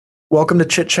Welcome to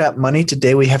Chit Chat Money.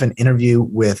 Today we have an interview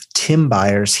with Tim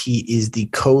Byers. He is the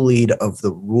co-lead of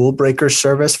the Rule Breaker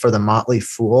service for the Motley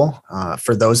Fool.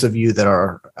 For those of you that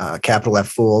are Capital F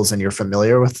Fools and you're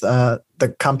familiar with the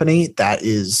company,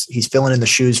 he's filling in the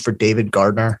shoes for David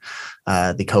Gardner,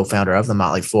 the co-founder of the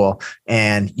Motley Fool.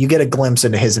 And you get a glimpse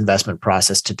into his investment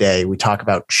process today. We talk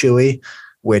about Chewy,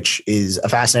 which is a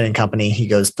fascinating company. He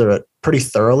goes through it pretty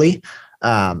thoroughly.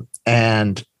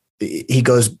 And he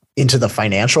goes into the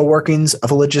financial workings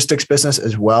of a logistics business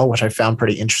as well, which I found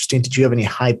pretty interesting. Did you have any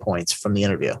high points from the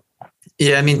interview?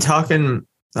 Yeah, I mean, I don't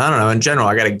know, in general,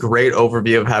 I got a great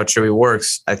overview of how Chewy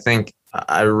works. I think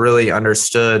I really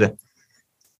understood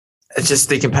just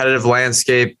the competitive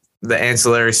landscape, the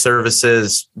ancillary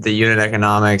services, the unit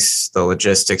economics, the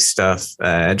logistics stuff,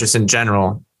 just in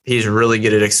general. He's really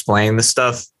good at explaining the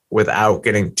stuff without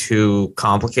getting too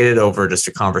complicated over just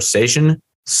a conversation.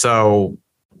 So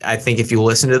I think if you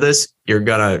listen to this, you're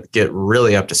going to get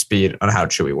really up to speed on how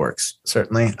Chewy works.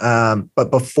 Certainly. But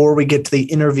before we get to the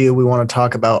interview, we want to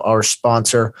talk about our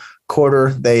sponsor,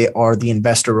 Quarter. They are the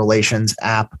investor relations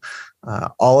app,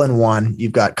 all in one.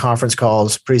 You've got conference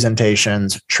calls,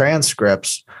 presentations,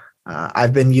 transcripts.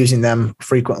 I've been using them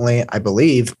frequently. I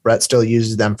believe Brett still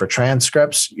uses them for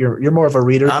transcripts. You're more of a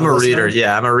reader. I'm a reader.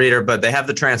 Yeah, I'm a reader, but they have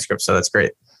the transcripts, so that's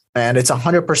great. And it's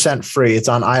 100% free. It's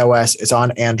on iOS. It's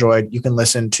on Android. You can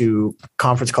listen to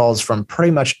conference calls from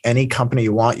pretty much any company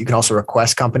you want. You can also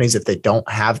request companies if they don't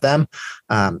have them.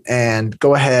 And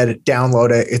go ahead,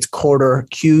 download it. It's Quarter,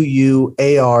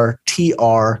 Quartr,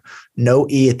 no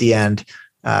E at the end.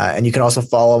 And you can also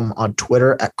follow them on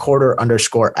Twitter at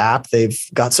Quarter_app. They've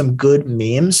got some good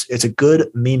memes. It's a good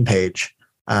meme page.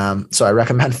 So I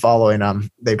recommend following them.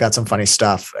 They've got some funny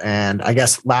stuff. And I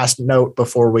guess last note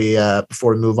before we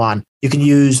move on, you can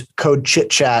use code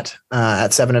ChitChat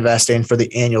at 7 Investing for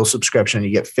the annual subscription. You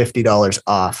get $50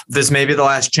 off. This may be the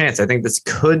last chance. I think this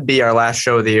could be our last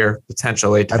show of the year,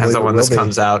 potentially. Depends on when this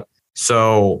comes out.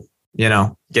 So, get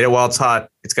it while it's hot.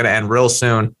 It's going to end real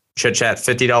soon. ChitChat,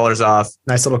 $50 off.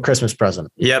 Nice little Christmas present.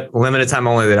 Yep. Limited time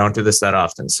only. They don't do this that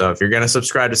often. So if you're going to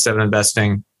subscribe to 7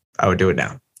 Investing, I would do it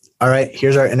now. All right,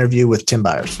 here's our interview with Tim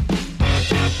Byers.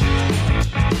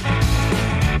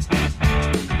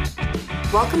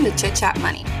 Welcome to Chit Chat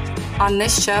Money. On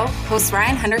this show, hosts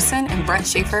Ryan Henderson and Brett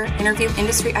Schaefer interview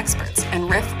industry experts and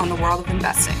riff on the world of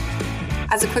investing.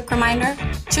 As a quick reminder,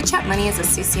 Chit Chat Money is a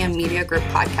CCM Media Group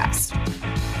podcast.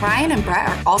 Ryan and Brett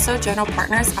are also general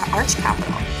partners at Arch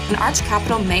Capital, and Arch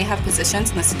Capital may have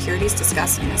positions in the securities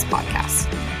discussed in this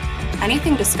podcast.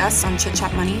 Anything discussed on Chit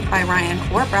Chat Money by Ryan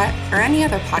or Brett or any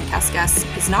other podcast guests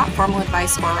is not formal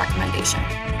advice or recommendation.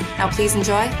 Now please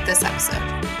enjoy this episode.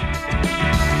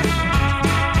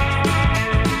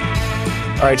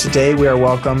 All right, today we are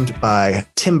welcomed by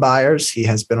Tim Byers. He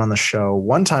has been on the show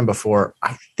one time before.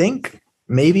 I think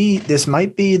maybe this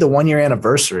might be the 1-year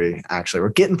anniversary, actually. We're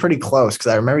getting pretty close because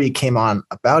I remember you came on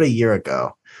about a year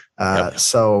ago. Yep.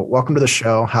 So welcome to the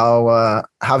show. How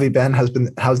have you been?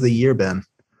 How's the year been?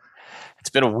 It's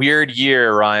been a weird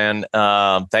year, Ryan.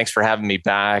 Thanks for having me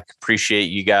back. Appreciate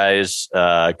you guys.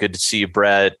 Good to see you,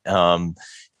 Brett.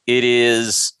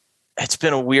 It's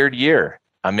been a weird year.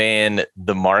 I mean,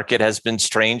 the market has been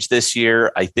strange this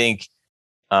year. I think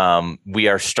we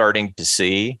are starting to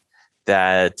see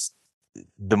that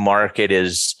the market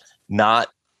is not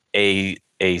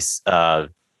no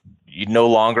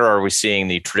longer are we seeing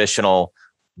the traditional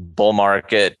bull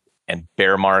market and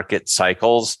bear market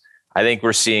cycles. I think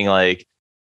we're seeing like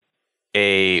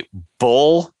a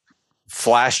bull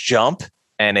flash jump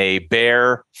and a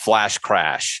bear flash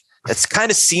crash. It kind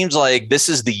of seems like this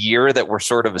is the year that we're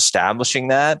sort of establishing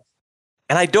that.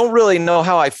 And I don't really know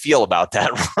how I feel about that,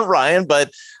 Ryan,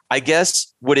 but I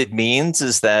guess what it means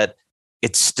is that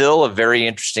it's still a very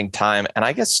interesting time. And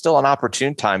I guess still an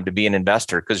opportune time to be an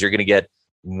investor because you're going to get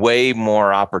way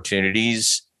more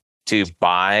opportunities to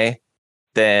buy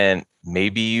than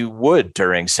maybe you would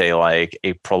during, say, like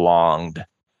a prolonged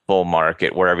bull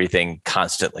market where everything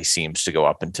constantly seems to go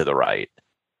up and to the right.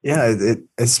 Yeah,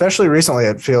 especially recently,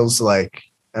 it feels like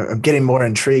I'm getting more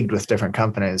intrigued with different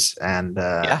companies. And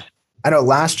I know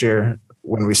last year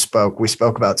when we spoke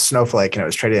about Snowflake and it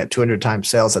was trading at 200 times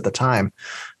sales at the time.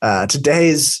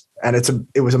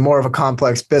 It was a more of a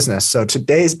complex business. So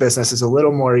today's business is a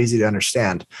little more easy to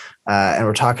understand. And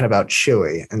we're talking about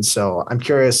Chewy. And so I'm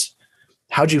curious,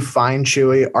 how'd you find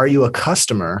Chewy? Are you a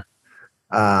customer?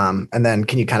 And then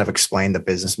can you kind of explain the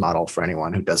business model for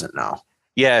anyone who doesn't know?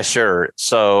 Yeah, sure.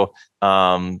 So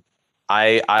I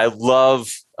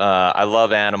love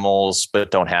animals,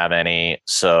 but don't have any.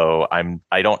 So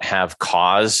I don't have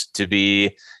cause to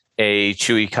be a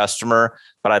Chewy customer,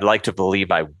 but I'd like to believe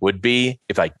I would be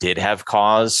if I did have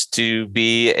cause to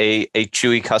be a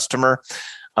Chewy customer.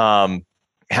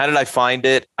 How did I find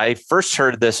it? I first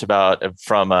heard this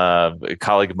from a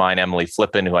colleague of mine, Emily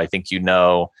Flippen, who I think you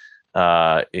know.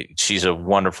 She's a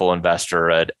wonderful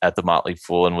investor at the Motley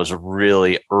Fool and was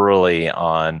really early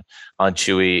on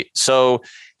Chewy. So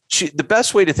the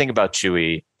best way to think about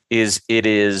Chewy is it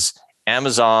is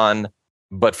Amazon,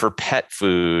 but for pet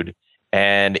food.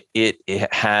 And it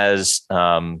is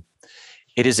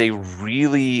a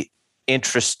really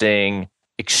interesting,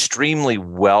 extremely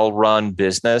well-run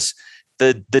business.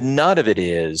 The nut of it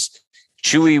is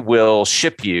Chewy will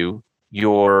ship you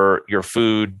your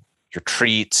food, your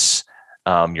treats,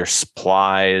 your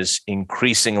supplies.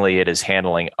 Increasingly, it is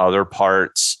handling other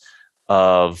parts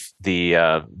of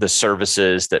the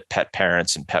services that pet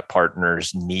parents and pet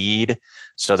partners need.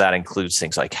 So that includes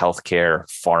things like healthcare,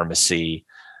 pharmacy,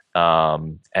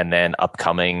 and then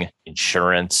upcoming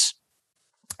insurance.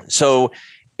 So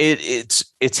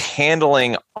it's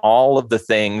handling all of the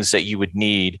things that you would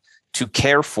need to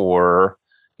care for,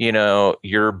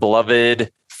 your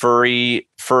beloved furry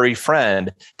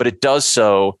friend, but it does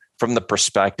so from the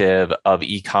perspective of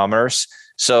e-commerce.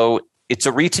 So it's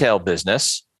a retail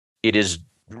business. It is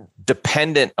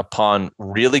dependent upon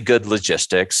really good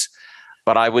logistics,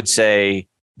 but I would say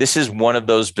this is one of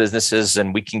those businesses,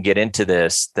 and we can get into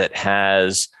this, that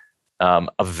has a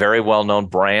very well-known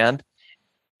brand,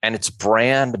 and its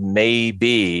brand may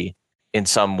be, in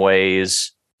some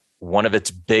ways, one of its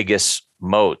biggest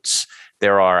moats.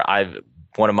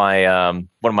 One of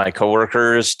my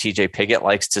coworkers, TJ Piggott,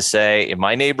 likes to say, in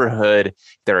my neighborhood,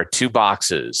 there are two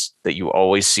boxes that you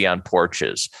always see on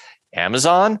porches: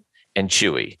 Amazon and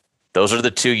Chewy. Those are the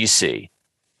two you see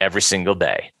every single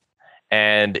day.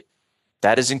 And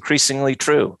that is increasingly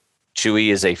true. Chewy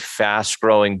is a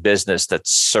fast-growing business that's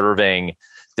serving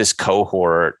this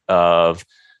cohort of,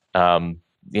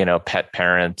 pet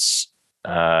parents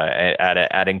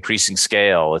at increasing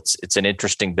scale. It's an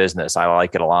interesting business. I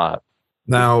like it a lot.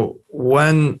 Now,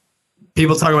 when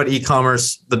people talk about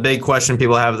e-commerce, the big question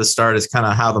people have at the start is kind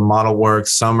of how the model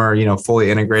works. Some are,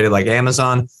 fully integrated like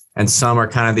Amazon, and some are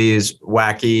kind of these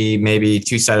wacky, maybe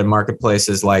two-sided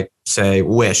marketplaces like, say,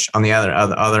 Wish on the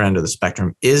other end of the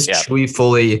spectrum. Is Chewy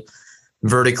fully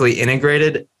vertically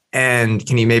integrated? And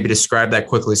can you maybe describe that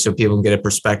quickly so people can get a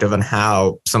perspective on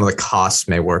how some of the costs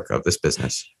may work of this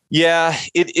business? Yeah,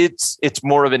 it's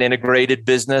more of an integrated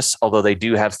business, although they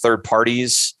do have third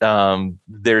parties.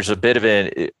 There's a bit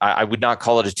of I would not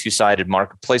call it a two-sided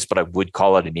marketplace, but I would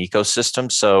call it an ecosystem.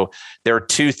 So there are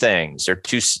two things.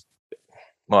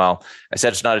 Well, I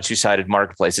said it's not a two-sided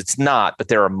marketplace. It's not, but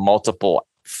there are multiple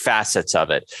facets of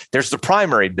it. There's the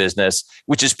primary business,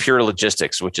 which is pure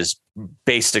logistics, which is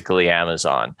basically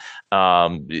Amazon.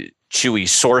 Chewy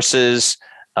sources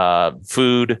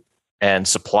food and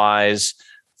supplies,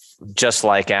 just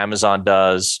like Amazon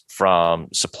does, from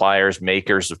suppliers,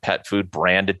 makers of pet food,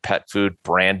 branded pet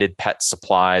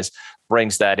supplies,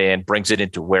 brings it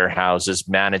into warehouses,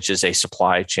 manages a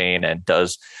supply chain, and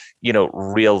does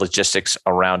real logistics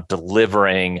around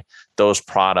delivering those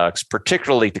products,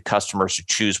 particularly to customers who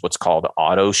choose what's called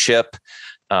auto ship,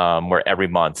 where every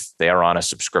month they are on a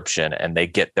subscription and they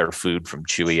get their food from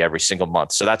Chewy every single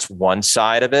month. So that's one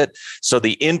side of it. So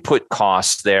the input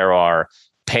costs there are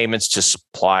payments to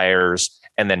suppliers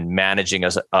and then managing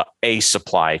as a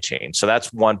supply chain. So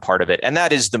that's one part of it. And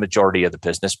that is the majority of the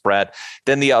business, Brett.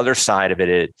 Then the other side of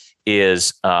it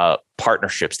is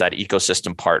partnerships, that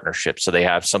ecosystem partnership. So they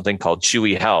have something called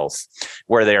Chewy Health,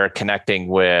 where they are connecting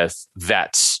with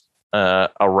vets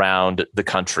around the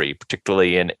country,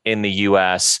 particularly in the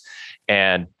US.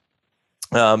 And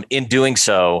in doing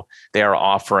so, they are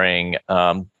offering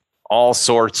all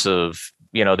sorts of,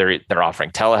 they're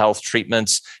offering telehealth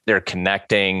treatments. They're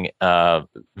connecting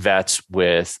vets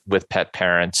with pet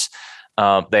parents.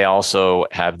 They also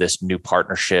have this new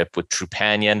partnership with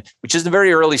Trupanion, which is in the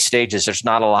very early stages. There's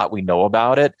not a lot we know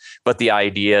about it, but the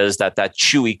idea is that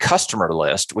Chewy customer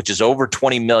list, which is over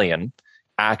 20 million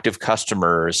active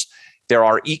customers, there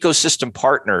are ecosystem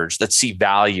partners that see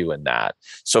value in that.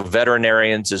 So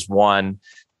veterinarians is one.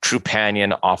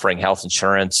 Trupanion offering health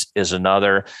insurance is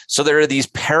another. So there are these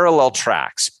parallel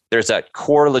tracks. There's that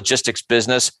core logistics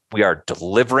business. We are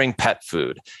delivering pet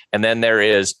food. And then there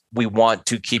is, we want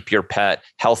to keep your pet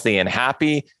healthy and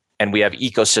happy. And we have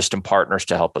ecosystem partners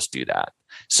to help us do that.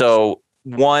 So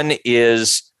one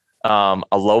is a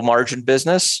low margin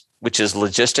business, which is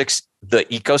logistics. The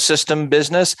ecosystem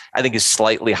business, I think, is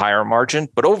slightly higher margin.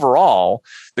 But overall,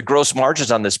 the gross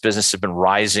margins on this business have been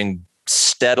rising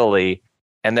steadily.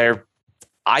 And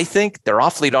I think they're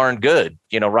awfully darn good.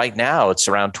 Right now it's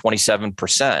around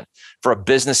 27% for a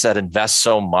business that invests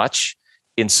so much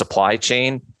in supply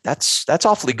chain. That's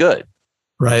awfully good.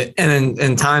 Right. And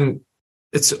in time,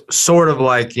 it's sort of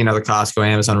like, the Costco,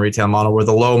 Amazon retail model where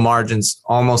the low margins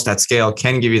almost at scale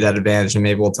can give you that advantage. And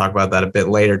maybe we'll talk about that a bit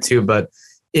later too. But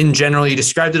in general, you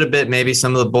described it a bit, maybe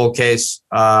some of the bull case,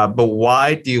 but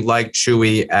why do you like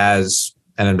Chewy as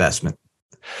an investment?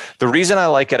 The reason I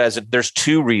like it there's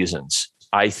two reasons.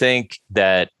 I think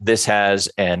that this has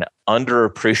an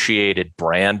underappreciated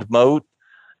brand moat.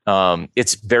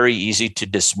 It's very easy to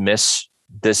dismiss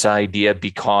this idea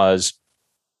because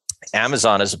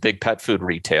Amazon is a big pet food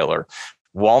retailer.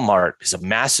 Walmart is a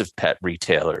massive pet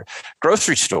retailer.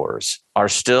 Grocery stores are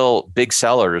still big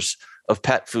sellers of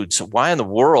pet food. So why in the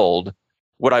world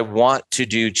would I want to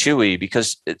do Chewy?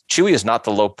 Because Chewy is not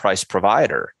the low price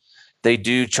provider. They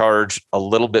do charge a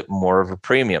little bit more of a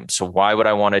premium. So why would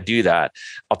I want to do that?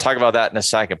 I'll talk about that in a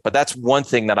second. But that's one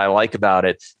thing that I like about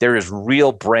it. There is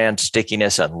real brand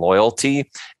stickiness and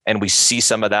loyalty. And we see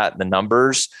some of that in the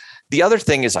numbers. The other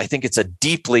thing is I think it's a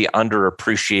deeply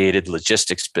underappreciated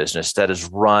logistics business that is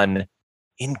run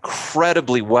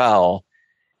incredibly well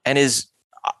and is,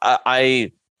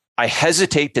 I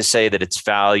hesitate to say that it's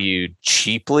valued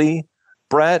cheaply,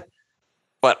 Brett,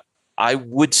 but I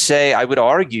would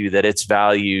argue that it's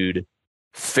valued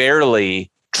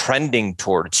fairly, trending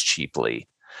towards cheaply.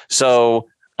 So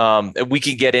we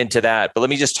can get into that, but let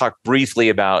me just talk briefly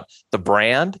about the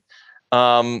brand.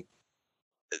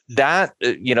 That,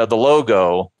 the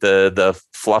logo, the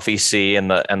fluffy C and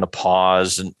the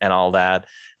paws and all that,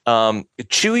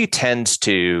 Chewy tends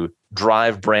to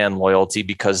drive brand loyalty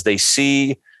because they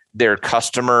see their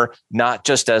customer not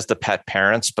just as the pet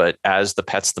parents, but as the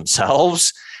pets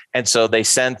themselves. And so they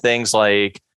send things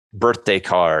like birthday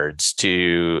cards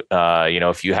to,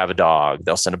 if you have a dog,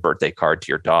 they'll send a birthday card to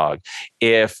your dog.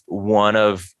 If one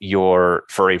of your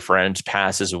furry friends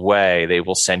passes away, they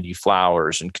will send you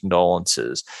flowers and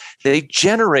condolences. They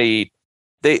generate,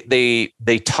 they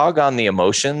tug on the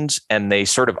emotions and they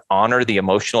sort of honor the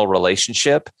emotional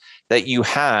relationship that you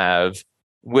have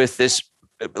with this.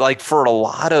 Like for a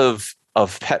lot of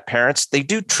pet parents, they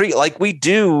do treat like we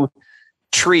do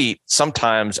treat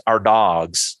sometimes our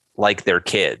dogs like their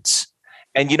kids.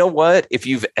 And you know what? If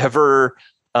you've ever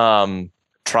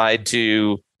tried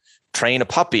to train a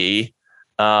puppy,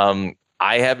 I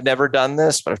have never done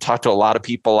this, but I've talked to a lot of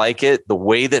people like it. The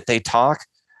way that they talk,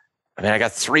 I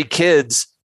got 3 kids.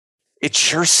 It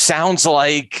sure sounds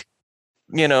like,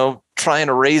 trying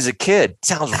to raise a kid. It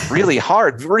sounds really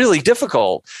hard, really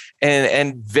difficult,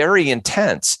 and very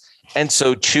intense. And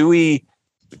so Chewy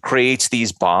creates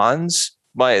these bonds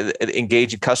by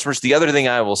engaging customers. The other thing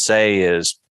I will say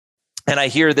is, and I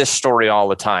hear this story all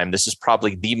the time, this is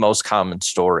probably the most common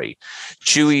story.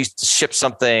 Chewy shipped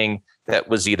something that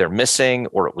was either missing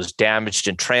or it was damaged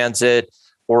in transit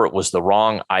or it was the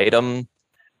wrong item.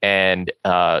 And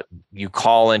you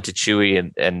call into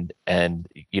Chewy and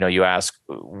you ask,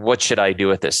 what should I do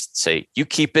with this? Say, you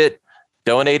keep it,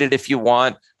 donate it if you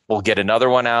want. We'll get another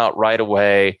one out right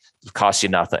away. It costs you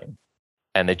nothing.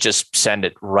 And they just send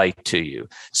it right to you.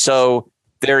 So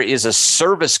there is a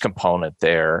service component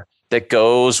there that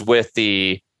goes with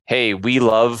the, hey, we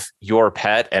love your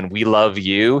pet and we love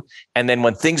you. And then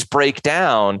when things break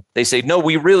down, they say, no,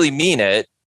 we really mean it.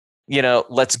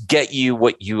 Let's get you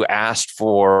what you asked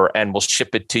for and we'll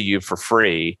ship it to you for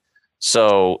free.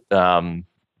 So,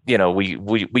 we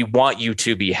want you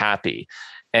to be happy.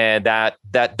 And that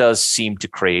does seem to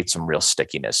create some real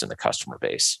stickiness in the customer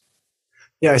base.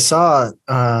 Yeah, I saw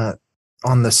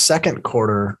on the second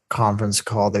quarter conference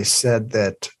call, they said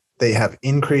that they have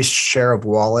increased share of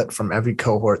wallet from every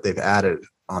cohort they've added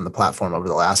on the platform over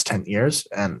the last 10 years.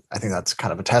 And I think that's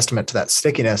kind of a testament to that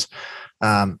stickiness.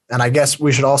 And I guess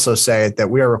we should also say that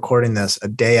we are recording this a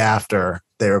day after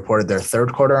they reported their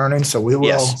third quarter earnings. So we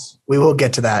will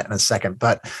get to that in a second.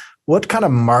 But what kind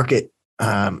of market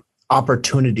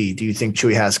opportunity do you think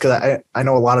Chewy has? Because I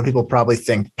know a lot of people probably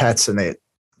think pets and they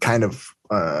kind of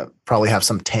probably have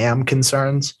some TAM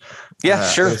concerns. Yeah,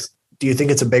 sure. Do you think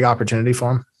it's a big opportunity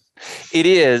for them? It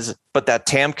is, but that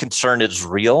TAM concern is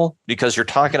real because you're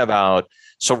talking about,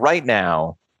 so right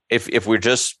now, if we're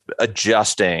just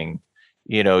adjusting,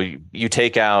 you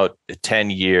take out 10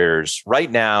 years,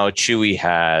 right now, Chewy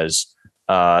has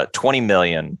 20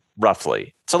 million,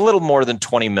 roughly. It's a little more than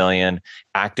 20 million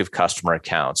active customer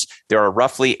accounts. There are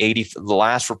roughly 80, the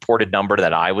last reported number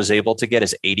that I was able to get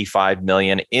is 85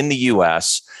 million in the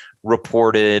US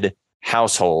reported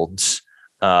households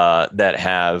that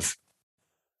have,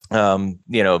 an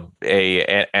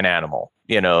animal,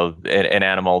 an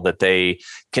animal that they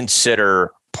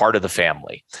consider part of the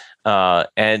family.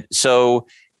 And so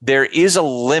there is a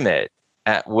limit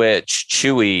at which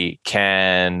Chewy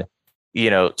can,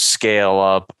 scale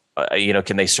up.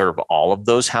 Can they serve all of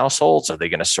those households? Are they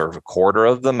going to serve a quarter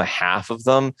of them, a half of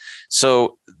them?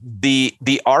 So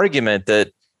the argument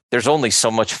that there's only so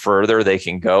much further they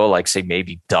can go, like say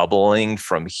maybe doubling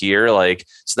from here,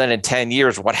 so then in 10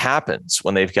 years, what happens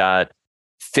when they've got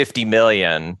 50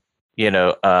 million,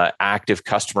 active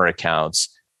customer accounts?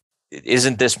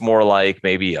 Isn't this more like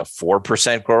maybe a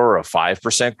 4% grower, a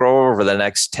 5% grower over the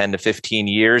next 10 to 15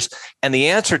 years? And the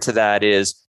answer to that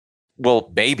is,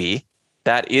 well, maybe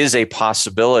that is a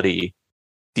possibility.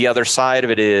 The other side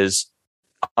of it is,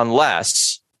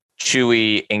 unless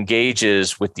Chewy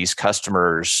engages with these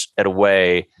customers at a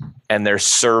way and they're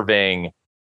serving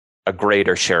a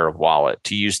greater share of wallet,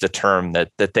 to use the term that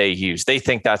they use. They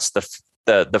think that's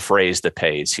the phrase that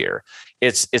pays here.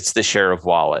 It's the share of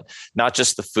wallet, not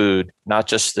just the food, not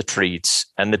just the treats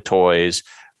and the toys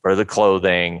or the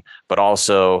clothing, but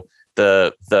also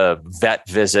the vet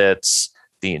visits,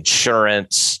 the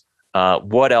insurance.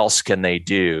 What else can they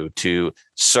do to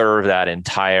serve that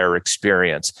entire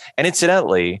experience? And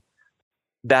incidentally,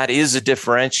 that is a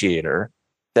differentiator.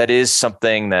 That is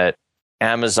something that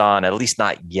Amazon, at least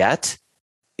not yet,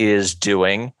 is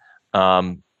doing.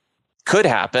 Could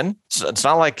happen. So it's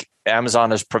not like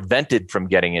Amazon is prevented from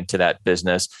getting into that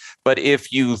business. But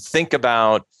if you think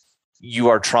about, you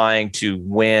are trying to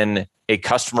win a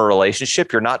customer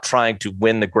relationship, you're not trying to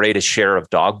win the greatest share of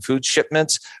dog food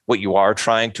shipments. What you are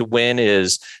trying to win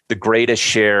is the greatest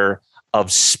share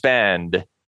of spend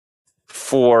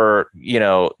for,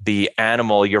 the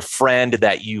animal, your friend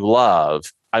that you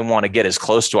love. I want to get as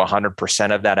close to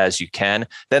 100% of that as you can.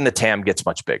 Then the TAM gets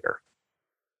much bigger.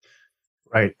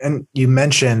 Right. And you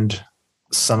mentioned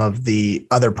some of the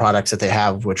other products that they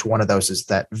have, which one of those is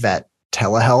that vet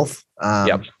telehealth.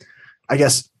 Yep. I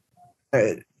guess,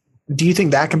 do you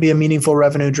think that can be a meaningful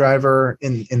revenue driver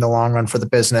in the long run for the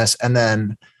business? And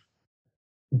then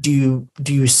do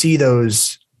you see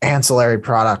those ancillary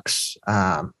products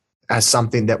as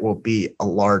something that will be a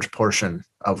large portion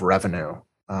of revenue,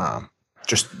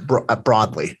 just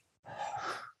broadly?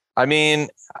 I mean,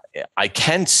 I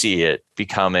can see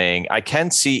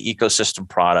ecosystem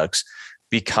products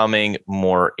becoming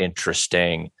more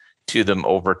interesting to them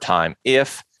over time.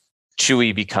 If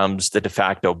Chewy becomes the de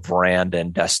facto brand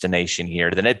and destination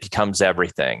here, then it becomes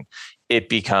everything. It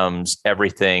becomes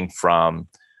everything from,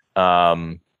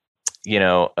 what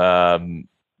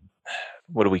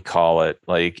do we call it?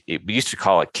 We used to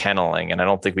call it kenneling, and I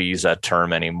don't think we use that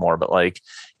term anymore, but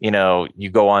you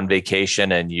go on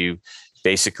vacation and you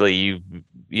basically,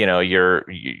 your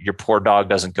poor dog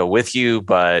doesn't go with you,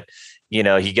 but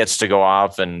he gets to go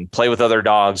off and play with other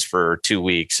dogs for 2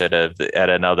 weeks at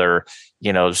another,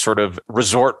 sort of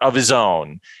resort of his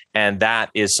own. And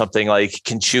that is something like,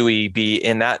 can Chewy be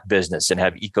in that business and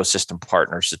have ecosystem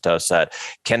partners that does that?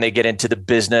 Can they get into the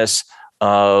business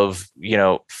of,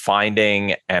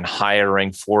 finding and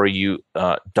hiring for you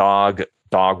dog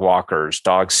walkers,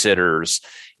 dog sitters,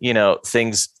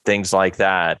 things like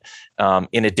that,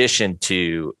 in addition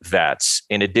to vets,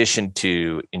 in addition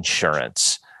to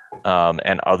insurance,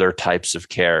 and other types of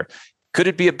care. Could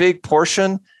it be a big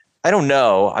portion? I don't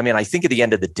know. I mean, I think at the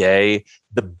end of the day,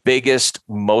 the biggest,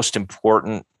 most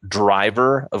important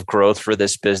driver of growth for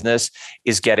this business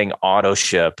is getting auto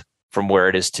ship from where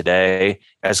it is today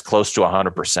as close to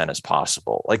 100% as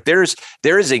possible. There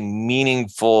is a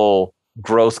meaningful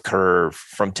growth curve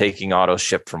from taking auto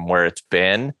ship from where it's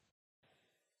been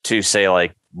to say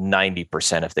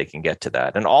 90% if they can get to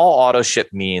that. And all auto ship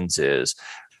means is,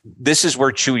 this is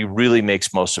where Chewy really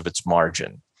makes most of its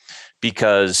margin.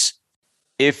 Because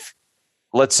if,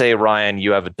 let's say, Ryan,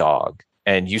 you have a dog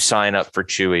and you sign up for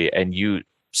Chewy and you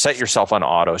set yourself on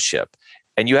auto ship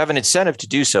and you have an incentive to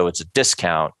do so, it's a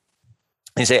discount.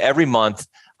 And you say, every month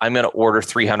I'm going to order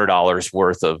 $300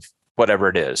 worth of whatever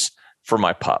it is for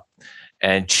my pup.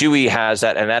 And Chewy has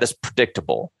that, and that is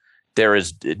predictable. There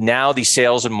is now the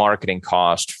sales and marketing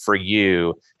cost for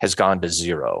you has gone to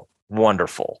zero.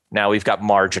 Wonderful. Now we've got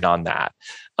margin on that.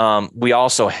 We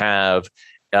also have,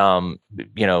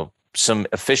 some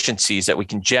efficiencies that we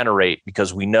can generate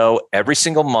because we know every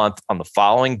single month on the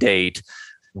following date,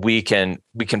 we can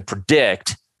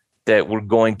predict that we're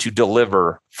going to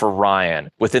deliver for Ryan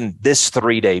within this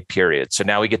 3-day period. So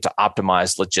now we get to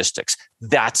optimize logistics.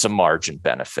 That's a margin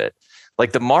benefit.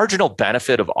 The marginal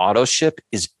benefit of auto ship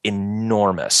is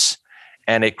enormous.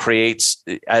 And it creates,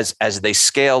 as they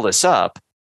scale this up,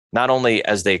 not only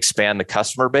as they expand the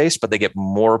customer base, but they get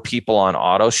more people on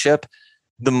auto ship,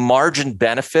 the margin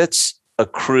benefits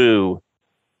accrue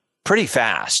pretty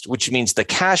fast, which means the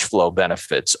cash flow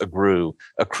benefits accrue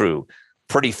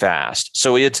pretty fast.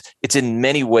 So it's in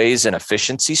many ways an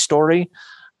efficiency story.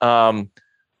 The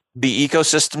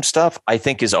ecosystem stuff, I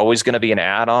think, is always going to be an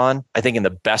add-on. I think in the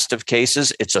best of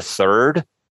cases, it's a third,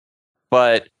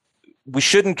 but we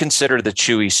shouldn't consider the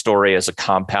Chewy story as a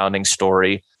compounding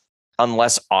story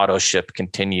unless AutoShip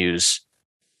continues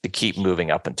to keep moving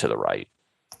up and to the right.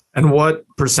 And what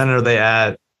percent are they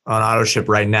at on AutoShip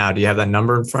right now? Do you have that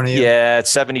number in front of you? Yeah,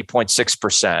 it's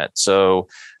 70.6%. So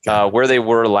where they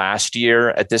were last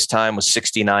year at this time was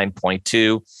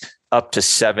 69.2, up to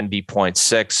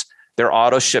 70.6. Their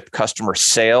AutoShip customer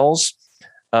sales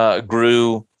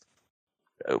grew,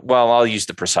 well, I'll use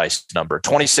the precise number,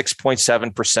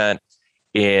 26.7%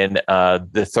 in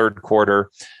the third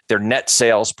quarter. Their net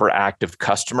sales per active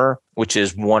customer, which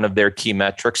is one of their key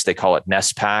metrics, they call it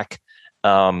NSPAC,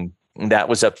 that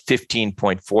was up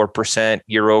 15.4%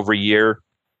 year over year.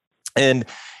 And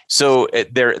so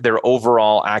their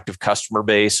overall active customer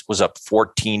base was up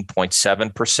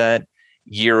 14.7%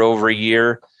 year over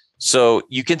year. So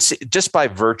you can see, just by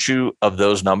virtue of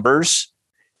those numbers,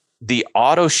 the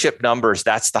AutoShip numbers,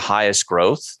 that's the highest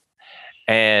growth.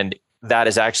 And that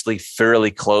is actually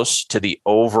fairly close to the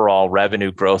overall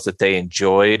revenue growth that they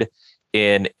enjoyed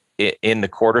in the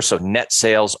quarter. So net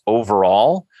sales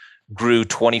overall grew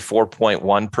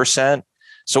 24.1%.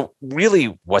 So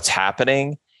really what's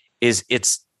happening is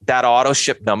it's that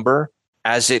AutoShip number,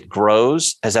 as it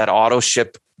grows, as that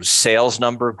AutoShip sales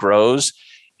number grows,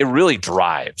 it really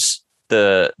drives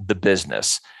the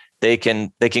business. They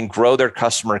can grow their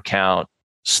customer count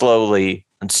slowly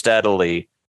and steadily,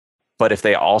 but if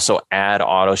they also add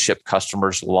AutoShip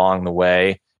customers along the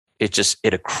way, it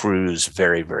accrues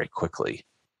very, very quickly.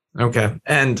 Okay.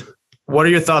 And what are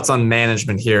your thoughts on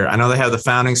management here? I know they have the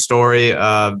founding story.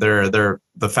 The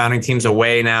founding team's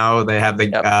away now. They have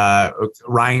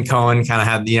Ryan Cohen kind of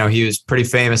had, he was pretty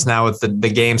famous now with the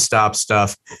GameStop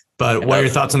stuff. But what are your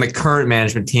thoughts on the current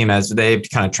management team as they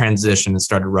kind of transitioned and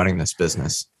started running this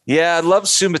business? Yeah, I love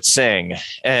Sumit Singh.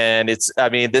 And he's the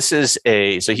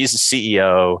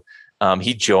CEO.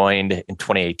 He joined in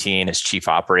 2018 as chief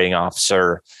operating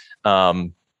officer.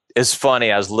 It's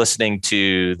funny. I was listening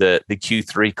to the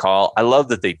Q3 call. I love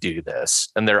that they do this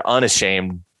and they're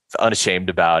unashamed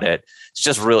about it. It's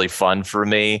just really fun for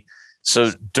me.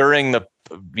 So during the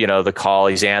call,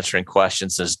 he's answering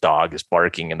questions. His dog is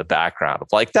barking in the background. I'm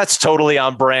like, that's totally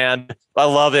on brand. I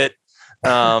love it.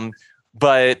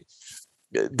 But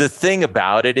the thing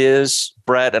about it is,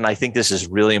 Brett, and I think this is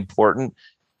really important.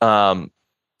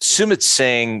 Sumit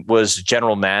Singh was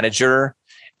general manager.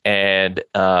 And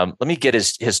let me get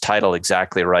his title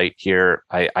exactly right here.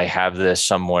 I have this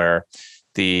somewhere.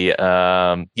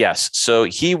 Yes. So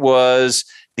he was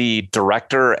the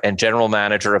director and general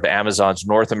manager of Amazon's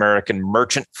North American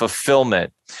merchant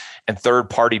fulfillment and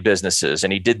third-party businesses.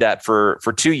 And he did that for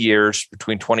 2 years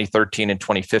between 2013 and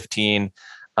 2015.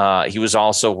 He was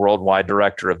also worldwide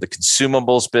director of the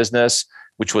consumables business,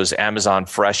 which was Amazon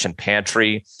Fresh and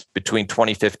Pantry between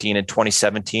 2015 and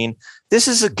 2017. This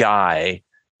is a guy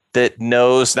that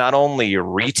knows not only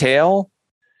retail,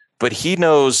 but he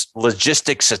knows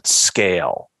logistics at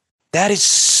scale. That is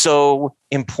so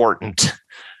important.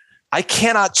 I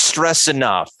cannot stress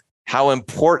enough how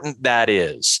important that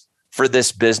is for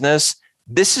this business.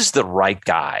 This is the right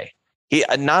guy. He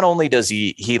not only does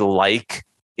he likes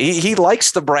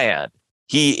the brand.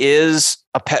 He is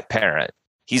a pet parent.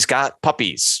 He's got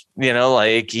puppies,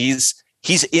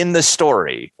 he's in the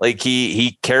story. Like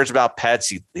he cares about pets.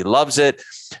 He loves it,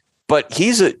 but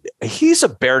he's a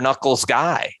bare knuckles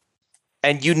guy.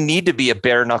 And you need to be a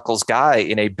bare knuckles guy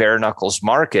in a bare knuckles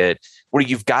market where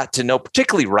you've got to know,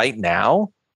 particularly right now,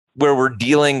 where we're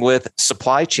dealing with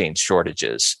supply chain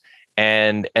shortages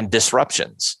and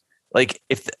disruptions. Like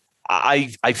if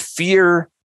I fear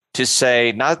to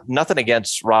say, nothing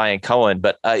against Ryan Cohen,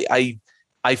 but I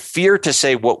fear to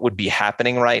say what would be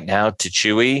happening right now to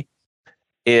Chewy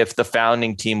if the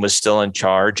founding team was still in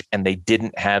charge and they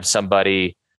didn't have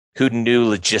somebody who knew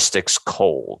logistics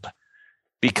cold.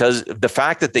 Because the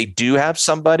fact that they do have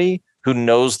somebody who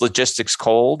knows logistics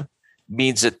cold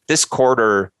means that this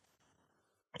quarter,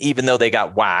 even though they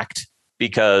got whacked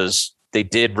because they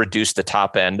did reduce the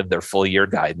top end of their full year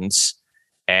guidance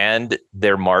and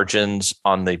their margins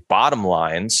on the bottom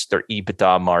lines, their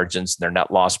EBITDA margins, their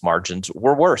net loss margins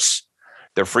were worse.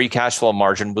 Their free cash flow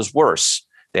margin was worse.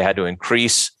 They had to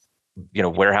increase,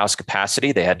 warehouse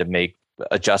capacity. They had to make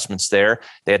adjustments there.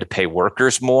 They had to pay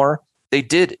workers more.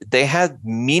 They had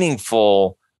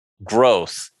meaningful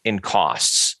growth in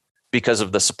costs because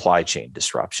of the supply chain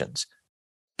disruptions.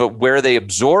 But where they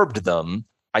absorbed them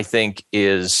I think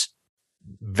is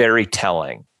very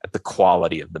telling at the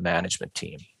quality of the management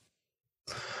team.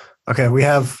 Okay, we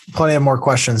have plenty of more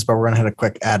questions, but we're going to hit a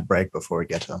quick ad break before we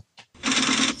get to them.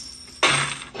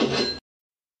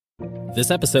 This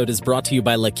episode is brought to you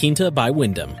by La Quinta by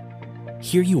Wyndham.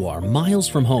 Here you are, miles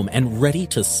from home and ready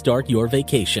to start your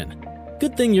vacation.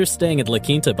 Good thing you're staying at La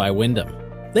Quinta by Wyndham.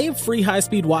 They have free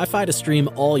high-speed Wi-Fi to stream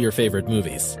all your favorite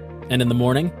movies. And in the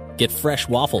morning, get fresh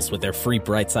waffles with their free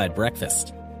Brightside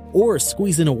breakfast. Or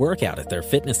squeeze in a workout at their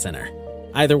fitness center.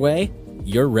 Either way,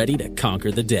 you're ready to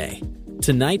conquer the day.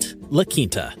 Tonight, La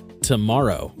Quinta.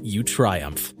 Tomorrow, you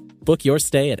triumph. Book your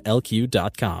stay at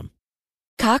lq.com.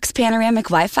 Cox Panoramic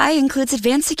Wi-Fi includes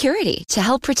advanced security to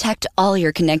help protect all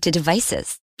your connected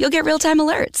devices. You'll get real-time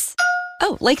alerts.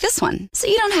 Oh, like this one, so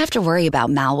you don't have to worry about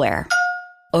malware.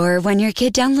 Or when your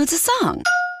kid downloads a song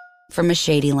from a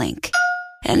shady link.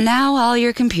 And now all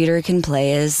your computer can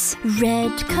play is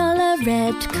red color,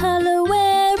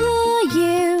 where are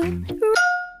you?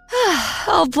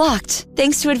 all blocked,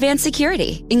 thanks to advanced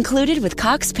security, included with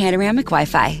Cox Panoramic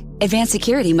Wi-Fi. Advanced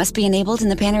security must be enabled in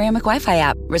the Panoramic Wi-Fi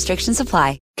app. Restrictions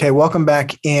apply. Okay, welcome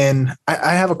back in.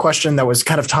 I have a question that was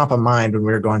kind of top of mind when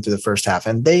we were going through the first half.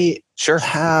 And they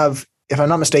have, if I'm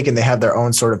not mistaken, they have their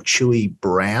own sort of Chewy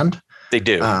brand. They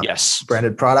do, yes.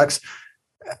 Branded products.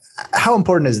 How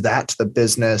important is that to the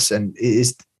business? And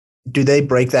do they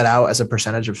break that out as a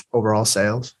percentage of overall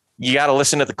sales? You got to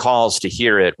listen to the calls to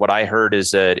hear it. What I heard is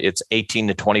that it's 18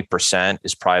 to 20%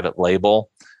 is private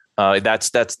label. That's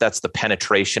the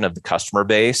penetration of the customer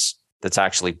base that's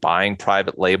actually buying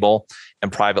private label,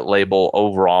 and private label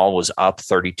overall was up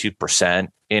 32%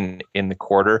 in the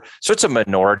quarter. So it's a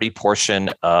minority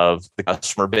portion of the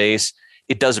customer base.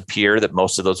 It does appear that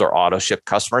most of those are auto ship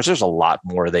customers. There's a lot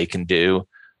more they can do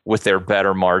with their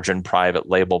better margin private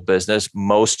label business.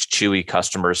 Most Chewy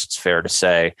customers, it's fair to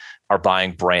say, are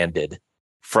buying branded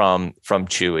from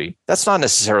Chewy. That's not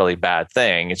necessarily a bad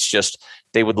thing. It's just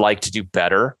they would like to do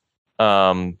better.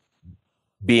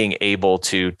 Being able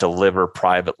to deliver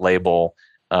private label,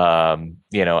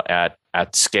 at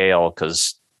scale,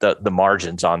 because the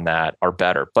margins on that are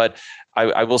better. But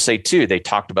I will say too, they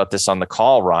talked about this on the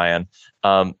call, Ryan.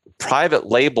 Private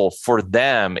label for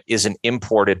them is an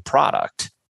imported product.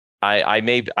 I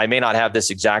may not have this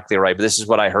exactly right, but this is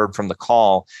what I heard from the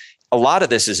call. A lot of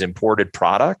this is imported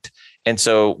product. And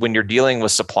so when you're dealing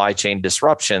with supply chain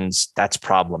disruptions, that's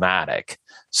problematic.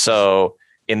 So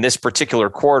in this particular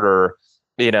quarter,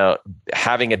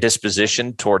 having a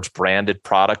disposition towards branded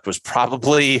product was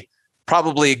probably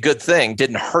a good thing.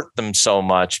 Didn't hurt them so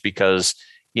much because,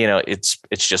 it's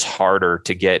just harder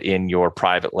to get in your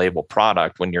private label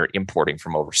product when you're importing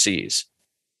from overseas.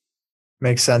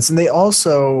 Makes sense. And they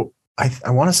also, I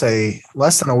want to say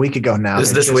less than a week ago now.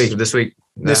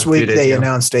 This week they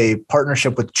announced a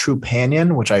partnership with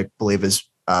Trupanion, which I believe is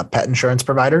a pet insurance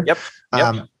provider. Yep.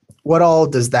 What all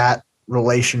does that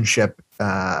relationship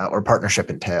or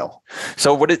partnership entail?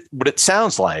 So what it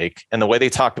sounds like, and the way they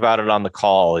talked about it on the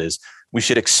call, is we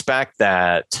should expect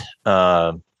that.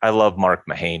 I love Mark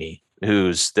Mahaney,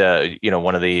 who's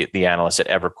one of the analysts at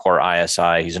Evercore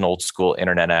ISI. He's an old school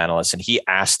internet analyst, and he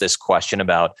asked this question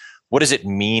about what does it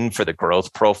mean for the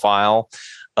growth profile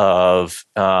of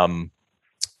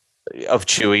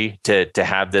Chewy to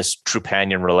have this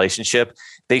Trupanion relationship.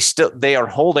 They are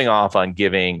holding off on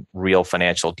giving real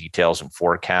financial details and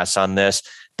forecasts on this,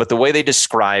 but the way they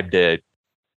described it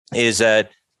is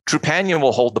that Trupanion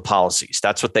will hold the policies.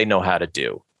 That's what they know how to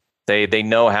do. They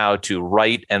know how to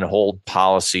write and hold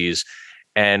policies.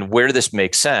 And where this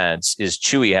makes sense is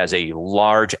Chewy has a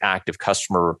large active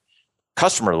customer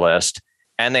list,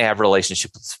 and they have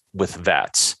relationships with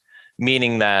vets,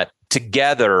 meaning that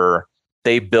together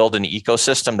they build an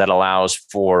ecosystem that allows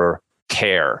for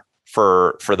care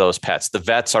for those pets. The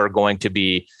vets are going to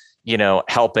be,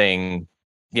 helping,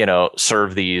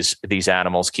 serve these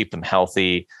animals, keep them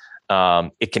healthy.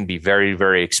 It can be very,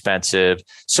 very expensive.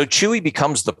 So Chewy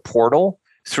becomes the portal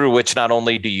through which not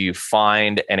only do you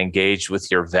find and engage with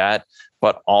your vet,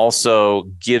 but also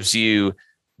gives you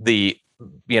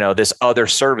this other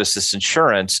service, this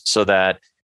insurance, so that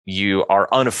you are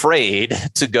unafraid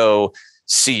to go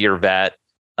see your vet,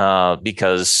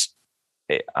 because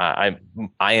I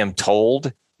am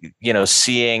told,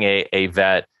 seeing a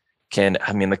vet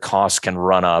the cost can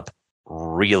run up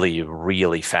really,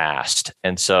 really fast.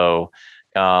 And so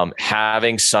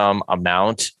having some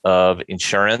amount of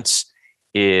insurance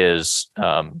is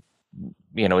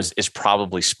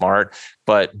probably smart,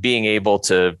 but being able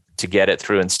to get it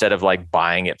through, instead of like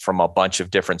buying it from a bunch of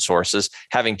different sources,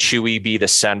 having Chewy be the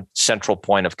central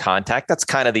point of contact. That's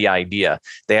kind of the idea.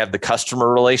 They have the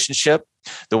customer relationship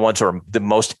the ones who are the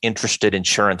most interested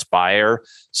insurance buyer.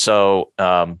 So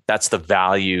that's the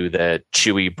value that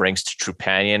Chewy brings to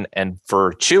Trupanion. And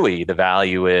for Chewy, the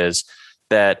value is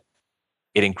that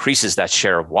it increases that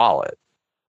share of wallet,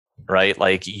 right?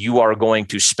 Like you are going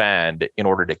to spend in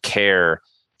order to care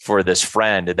for this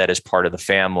friend that is part of the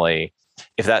family.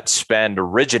 If that spend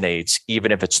originates,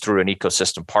 even if it's through an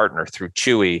ecosystem partner, through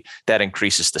Chewy, that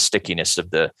increases the stickiness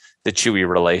of the Chewy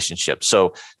relationship.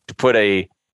 So to put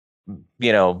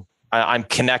I'm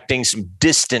connecting some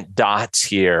distant dots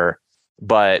here,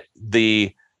 but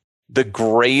the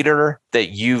greater that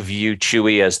you view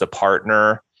Chewy as the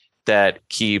partner that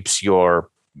keeps your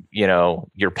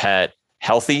pet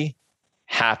healthy,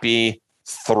 happy,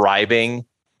 thriving,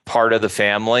 part of the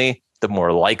family, the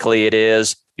more likely it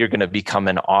is you're going to become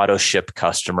an auto ship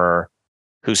customer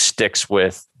who sticks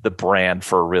with the brand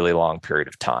for a really long period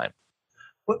of time.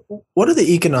 What do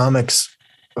the economics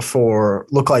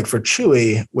look like for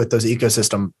Chewy with those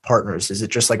ecosystem partners? Is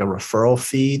it just like a referral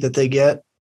fee that they get?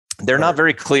 They're not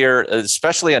very clear,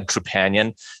 especially on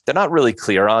Trupanion. They're not really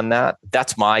clear on that.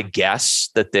 That's my guess,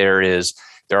 that there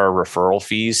are referral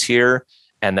fees here,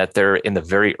 and that they're in the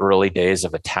very early days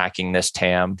of attacking this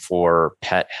TAM for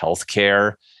pet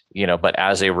healthcare. But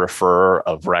as a referrer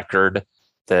of record,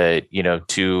 that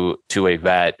to a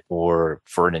vet or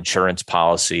for an insurance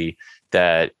policy,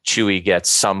 that Chewy gets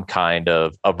some kind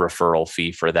of a referral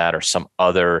fee for that or some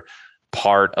other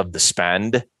part of the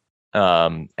spend,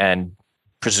 and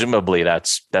presumably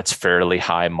that's fairly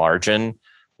high margin,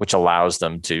 which allows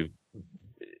them to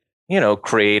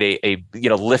create a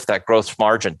lift that gross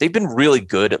margin. They've been really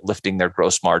good at lifting their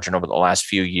gross margin over the last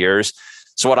few years.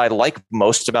 So what I like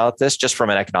most about this, just from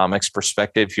an economics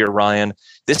perspective here, Ryan,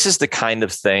 this is the kind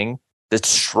of thing that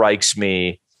strikes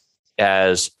me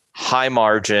as high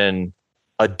margin,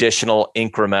 additional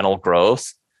incremental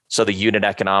growth. So the unit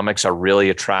economics are really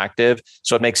attractive.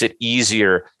 So it makes it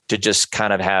easier to just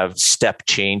kind of have step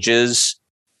changes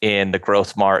in the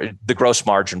gross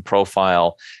margin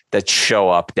profile that show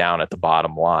up down at the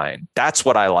bottom line. That's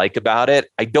what I like about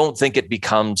it. I don't think it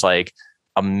becomes like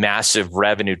a massive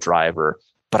revenue driver,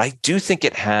 but I do think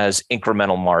it has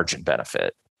incremental margin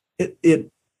benefit.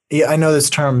 Yeah, I know this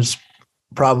term's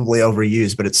probably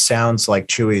overused, but it sounds like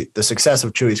Chewy, the success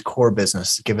of Chewy's core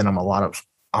business, given them a lot of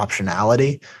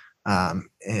optionality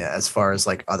as far as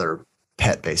like other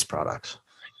pet-based products.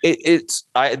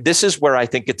 This is where I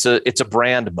think it's a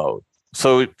brand mode.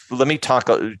 So let me talk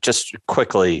just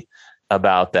quickly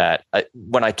about that.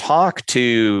 When I talk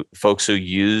to folks who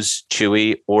use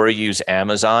Chewy or use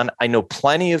Amazon, I know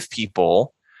plenty of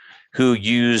people who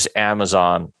use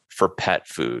Amazon for pet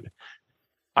food.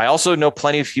 I also know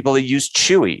plenty of people that use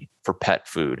Chewy for pet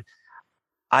food.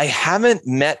 I haven't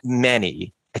met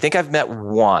many. I think I've met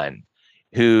one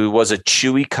who was a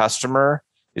Chewy customer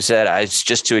who said, it's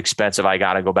just too expensive. I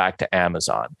got to go back to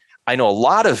Amazon. I know a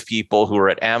lot of people who were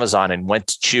at Amazon and went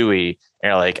to Chewy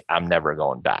and are like, I'm never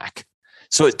going back.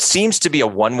 So it seems to be a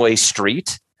one-way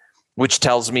street, which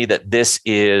tells me that this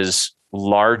is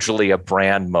largely a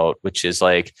brand moat, which is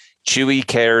like Chewy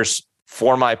cares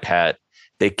for my pet.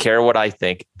 They care what I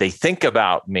think. They think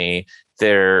about me.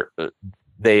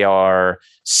 They are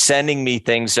sending me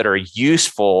things that are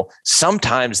useful.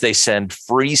 Sometimes they send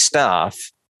free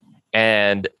stuff.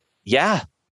 And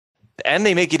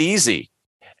they make it easy.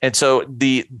 And so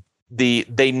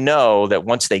they know that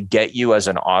once they get you as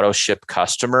an auto ship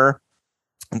customer,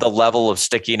 the level of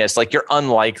stickiness, like you're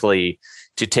unlikely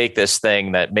to take this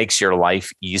thing that makes your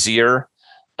life easier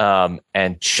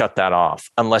and shut that off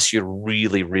unless you're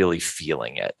really, really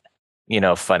feeling it,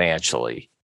 financially.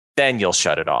 Then you'll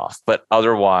shut it off. But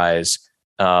otherwise,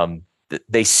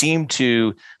 they seem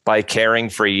to, by caring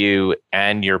for you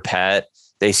and your pet,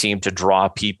 they seem to draw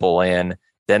people in.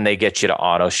 Then they get you to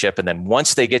auto ship. And then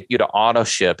once they get you to auto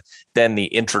ship, then the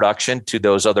introduction to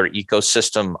those other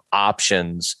ecosystem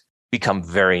options become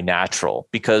very natural,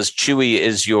 because Chewy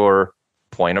is your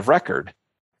point of record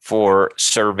for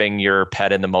serving your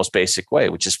pet in the most basic way,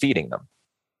 which is feeding them.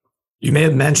 You may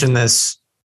have mentioned this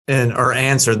or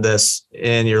answered this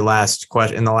in your last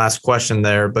question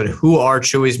there, but who are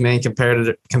Chewy's main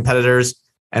competitors,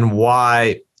 and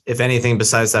why, if anything,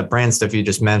 besides that brand stuff you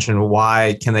just mentioned,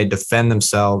 why can they defend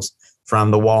themselves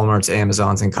from the Walmarts,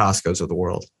 Amazons, and Costco's of the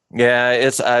world? Yeah,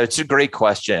 it's a great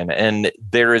question. And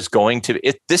there is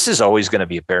this is always going to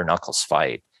be a bare knuckles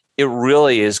fight. It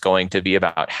really is going to be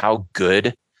about how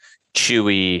good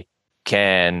Chewy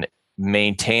can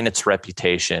maintain its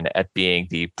reputation at being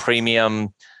the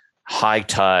premium, high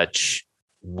touch,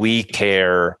 we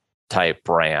care type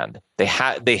brand. They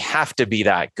have to be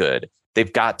that good.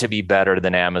 they've got to be better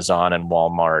than Amazon and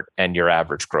Walmart and your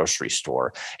average grocery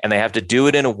store. And they have to do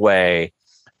it in a way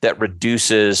that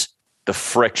reduces the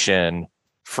friction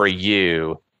for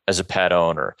you as a pet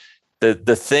owner.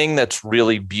 The thing that's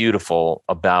really beautiful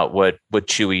about what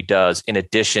Chewy does, in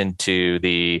addition to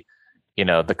the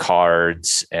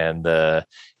cards and the,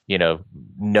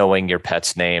 knowing your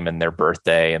pet's name and their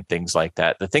birthday and things like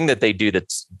that, the thing that they do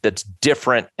that's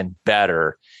different and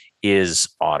better is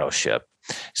auto ship.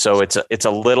 So it's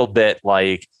a little bit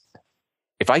like,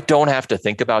 if I don't have to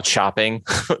think about shopping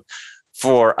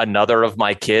for another of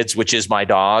my kids, which is my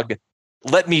dog,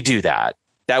 let me do that.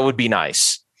 That would be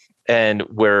nice. And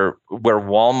where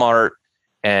Walmart,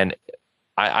 and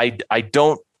I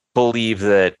don't believe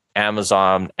that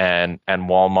Amazon and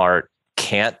Walmart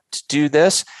can't do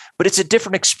this, but it's a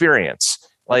different experience.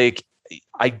 Like,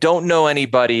 I don't know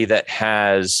anybody that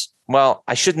has, well,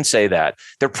 I shouldn't say that.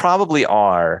 There probably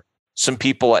are some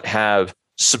people that have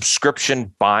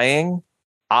subscription buying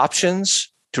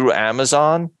options through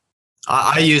Amazon.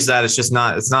 I use that. It's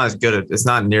not as good. It's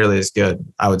not nearly as good,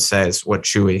 I would say, as what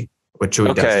Chewy does.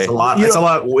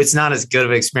 It's not as good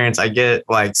of an experience. I get,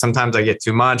 like, sometimes I get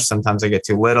too much, sometimes I get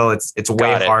too little. It's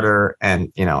way harder.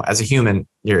 And, as a human,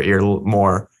 you're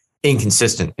more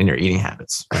inconsistent in your eating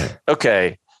habits. Right?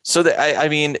 Okay. So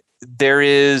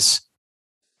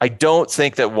I don't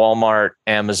think that Walmart,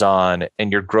 Amazon,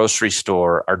 and your grocery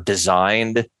store are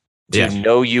designed to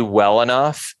know you well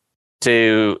enough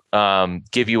to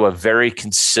give you a very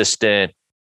consistent,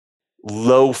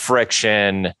 low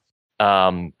friction,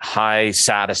 high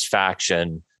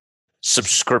satisfaction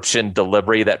subscription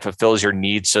delivery that fulfills your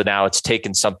needs. So now it's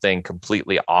taken something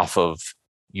completely off of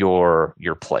your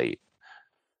plate.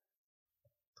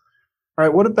 All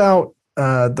right. What about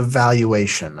the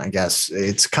valuation? I guess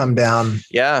it's come down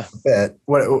a bit.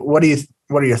 What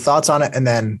are your thoughts on it? And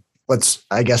then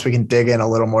I guess we can dig in a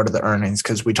little more to the earnings,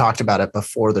 because we talked about it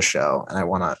before the show, and I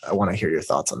want to hear your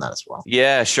thoughts on that as well.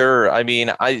 Yeah, sure. I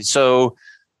mean, I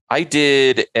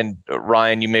did, and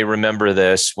Ryan, you may remember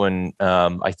this when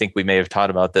I think we may have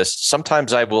talked about this.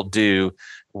 Sometimes I will do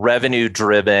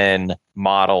revenue-driven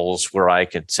models where I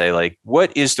could say, like,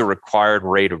 what is the required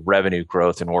rate of revenue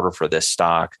growth in order for this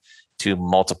stock to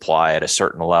multiply at a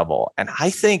certain level? And I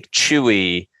think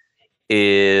Chewy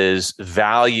is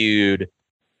valued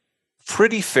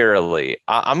pretty fairly.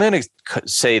 I'm going to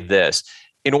say this.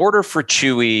 In order for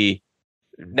Chewy,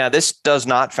 now this does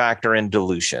not factor in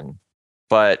dilution,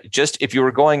 but just if you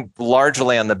were going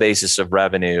largely on the basis of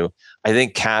revenue, I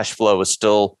think cash flow is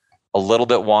still a little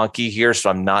bit wonky here. So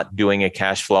I'm not doing a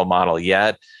cash flow model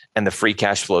yet. And the free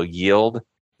cash flow yield,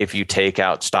 if you take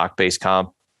out stock-based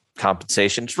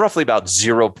compensation, it's roughly about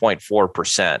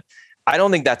 0.4%. I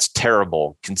don't think that's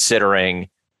terrible considering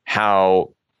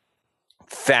how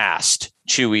fast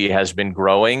Chewy has been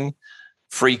growing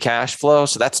free cash flow.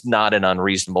 So that's not an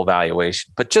unreasonable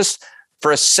valuation. But just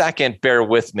for a second, bear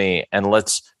with me and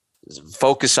let's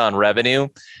focus on revenue.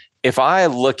 If I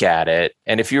look at it,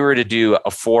 and if you were to do a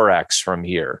 4X from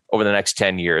here over the next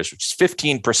 10 years, which is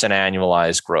 15%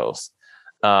 annualized growth,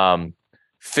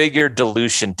 figure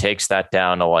dilution takes that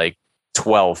down to like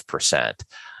 12%.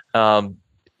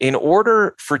 In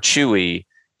order for Chewy,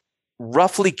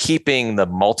 roughly keeping the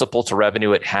multiple to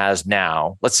revenue it has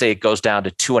now, let's say it goes down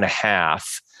to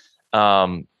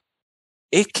 2.5,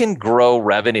 it can grow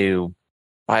revenue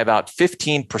by about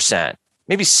 15%,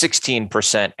 maybe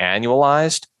 16%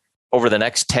 annualized over the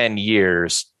next 10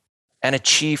 years and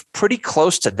achieve pretty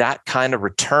close to that kind of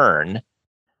return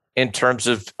in terms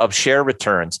of share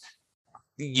returns.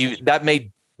 That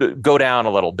may go down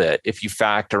a little bit if you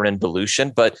factor in dilution,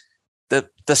 but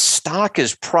the stock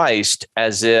is priced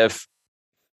as if,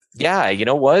 yeah, you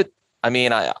know what? I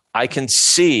mean, I can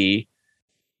see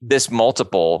this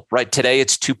multiple, right? Today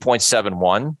it's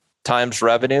 2.71 times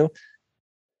revenue.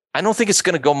 I don't think it's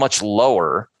going to go much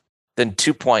lower than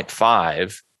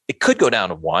 2.5. It could go down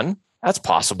to 1. That's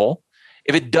possible.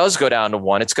 If it does go down to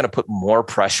 1, it's going to put more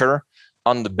pressure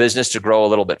on the business to grow a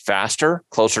little bit faster,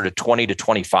 closer to 20 to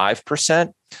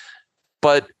 25%.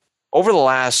 But over the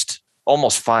last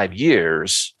almost 5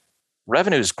 years,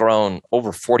 revenue has grown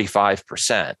over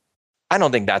 45%. I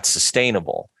don't think that's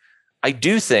sustainable. I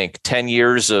do think 10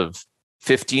 years of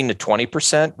 15 to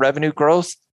 20% revenue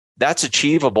growth, that's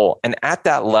achievable. And at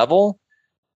that level,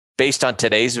 based on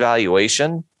today's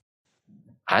valuation,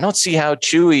 I don't see how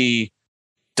Chewy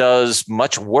does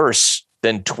much worse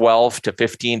than 12 to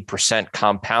 15%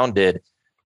 compounded.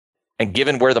 And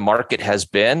given where the market has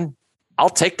been, I'll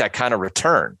take that kind of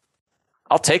return.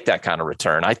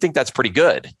 I think that's pretty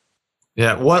good.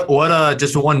 Yeah. What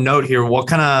just one note here. What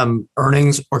kind of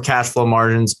earnings or cash flow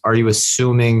margins are you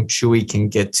assuming Chewy can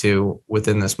get to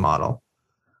within this model?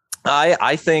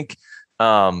 I think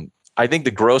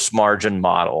the gross margin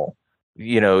model,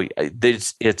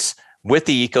 it's with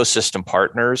the ecosystem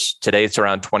partners. Today it's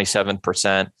around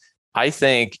 27%. I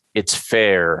think it's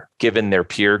fair given their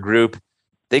peer group.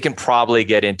 They can probably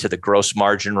get into the gross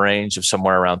margin range of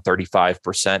somewhere around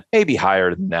 35%, maybe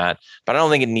higher than that, but I don't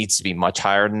think it needs to be much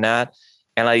higher than that.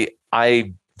 And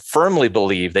I firmly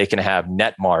believe they can have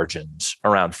net margins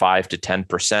around 5 to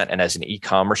 10%. And as an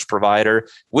e-commerce provider,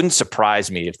 wouldn't surprise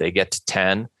me if they get to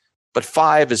 10, but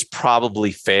 5 is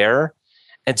probably fair.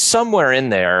 And somewhere in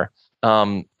there,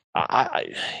 you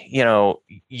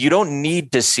don't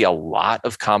need to see a lot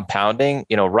of compounding.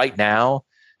 Right now,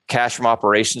 cash from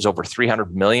operations over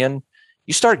 300 million.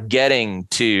 You start getting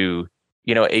to,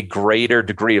 a greater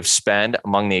degree of spend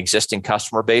among the existing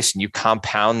customer base, and you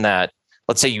compound that.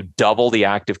 Let's say you double the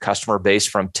active customer base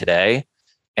from today,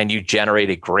 and you generate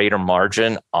a greater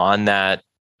margin on that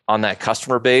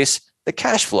customer base. The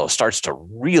cash flow starts to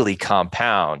really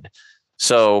compound.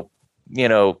 So,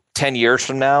 10 years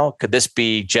from now, could this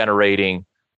be generating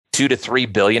 $2 to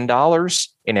 $3 billion in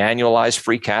annualized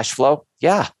free cash flow?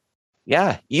 Yeah,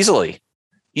 easily.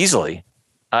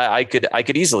 I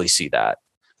could easily see that.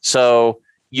 So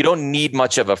you don't need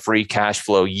much of a free cash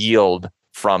flow yield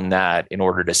from that in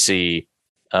order to see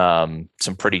some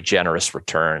pretty generous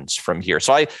returns from here.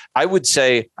 So I would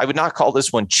say, I would not call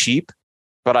this one cheap,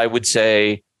 but I would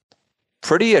say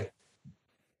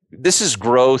this is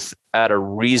growth at a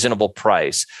reasonable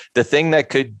price. The thing that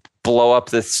could blow up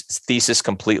this thesis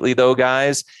completely, though,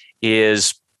 guys,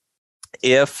 is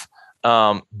if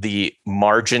the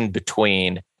margin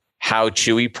between how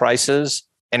Chewy prices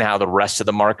and how the rest of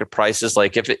the market prices,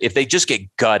 like if they just get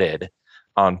gutted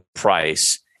on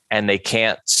price and they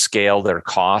can't scale their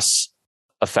costs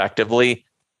effectively,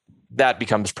 that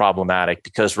becomes problematic,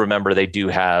 because remember, they do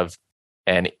have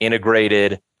an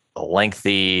integrated,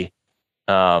 lengthy,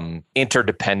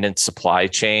 interdependent supply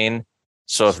chain.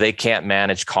 So if they can't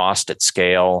manage cost at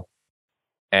scale,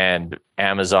 and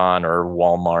Amazon or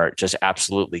Walmart just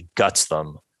absolutely guts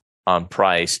them on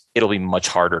price, it'll be much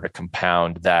harder to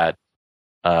compound that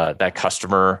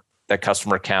customer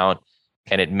count,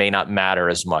 and it may not matter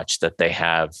as much that they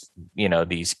have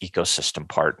these ecosystem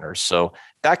partners. So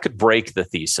that could break the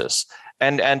thesis,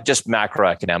 and just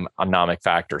macroeconomic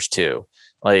factors too.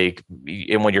 Like,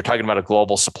 and when you're talking about a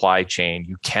global supply chain,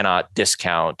 you cannot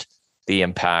discount the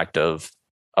impact of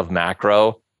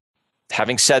macro.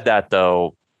 Having said that,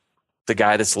 though, the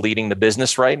guy that's leading the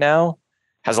business right now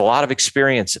has a lot of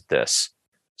experience at this.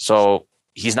 So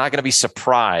he's not going to be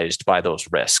surprised by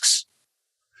those risks.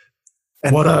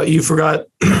 And what you forgot,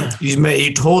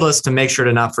 you told us to make sure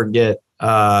to not forget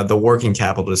the working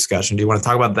capital discussion. Do you want to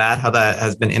talk about that? How that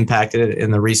has been impacted in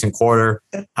the recent quarter?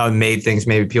 How it made things,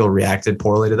 maybe people reacted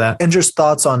poorly to that? And just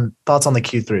thoughts on the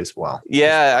Q3 as well.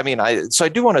 Yeah, I mean, I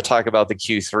do want to talk about the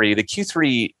Q3. The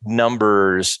Q3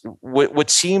 numbers,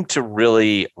 what seemed to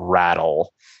really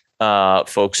rattle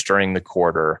folks during the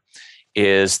quarter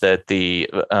is that the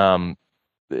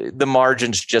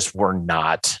margins just were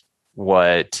not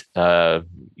what the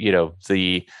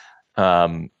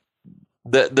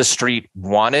street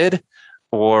wanted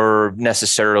or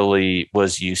necessarily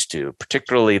was used to,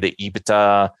 particularly the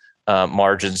EBITDA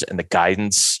margins and the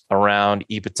guidance around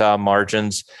EBITDA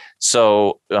margins.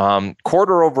 So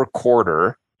quarter over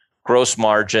quarter gross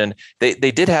margin, they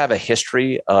did have a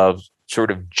history of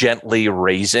sort of gently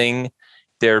raising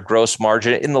their gross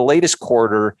margin. In the latest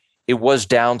quarter, it was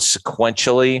down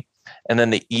sequentially. And then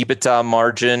the EBITDA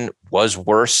margin was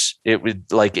worse.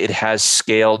 It has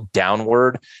scaled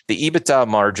downward. The EBITDA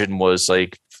margin was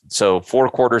 4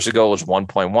 quarters ago was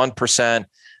 1.1%.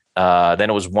 Then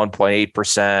it was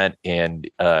 1.8% in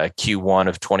Q1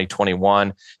 of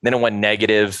 2021. Then it went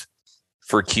negative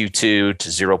for Q2 to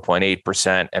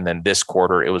 0.8%. And then this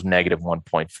quarter, it was negative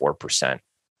 1.4%.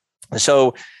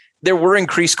 So there were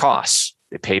increased costs.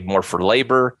 They paid more for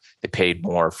labor. They paid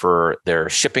more for their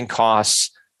shipping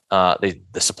costs. The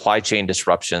supply chain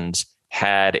disruptions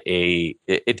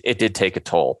it did take a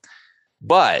toll.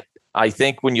 But I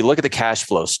think when you look at the cash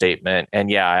flow statement, and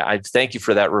I thank you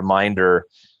for that reminder,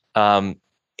 in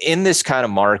this kind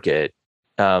of market,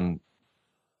 Chewy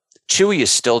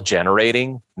is still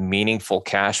generating meaningful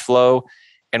cash flow.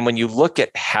 And when you look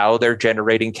at how they're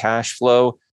generating cash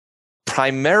flow,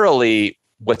 primarily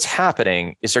what's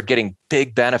happening is they're getting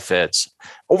big benefits,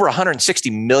 over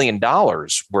 $160 million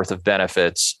worth of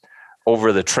benefits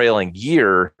over the trailing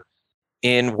year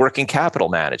in working capital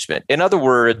management. In other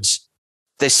words,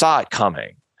 they saw it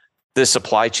coming. the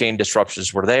supply chain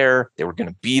disruptions were there. They were going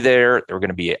to be there. There were going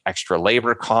to be extra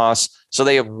labor costs. So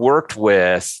they have worked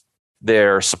with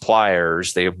their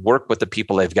suppliers. They have worked with the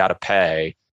people they've got to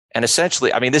pay. And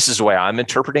essentially, I mean, this is the way I'm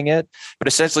interpreting it, but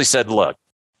essentially said, look,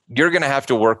 you're going to have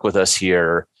to work with us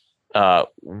here.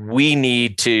 We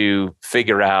need to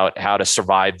figure out how to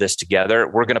survive this together.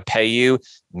 We're going to pay you.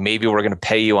 Maybe we're going to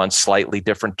pay you on slightly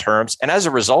different terms. And as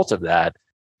a result of that,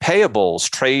 payables,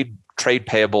 trade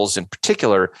payables in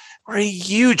particular, are a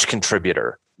huge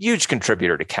contributor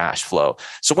to cash flow.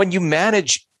 So when you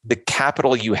manage the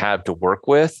capital you have to work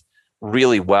with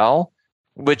really well,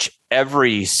 which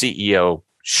every CEO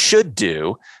should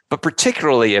do, but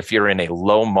particularly if you're in a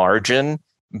low margin,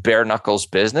 bare knuckles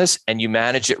business and you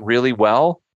manage it really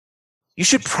well, you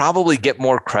should probably get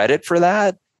more credit for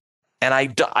that. And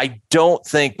I don't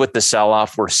think with the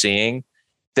sell-off we're seeing,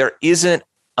 there isn't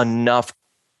enough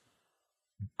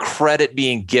credit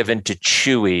being given to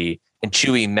Chewy and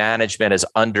Chewy management as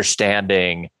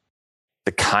understanding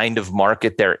the kind of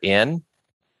market they're in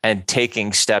and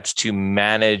taking steps to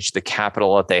manage the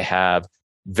capital that they have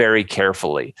very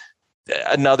carefully.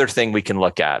 Another thing we can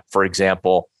look at, for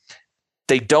example,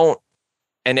 they don't,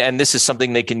 and this is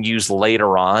something they can use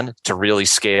later on to really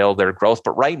scale their growth.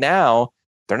 But right now,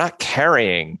 they're not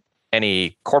carrying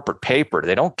any corporate paper.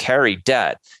 They don't carry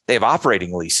debt. They have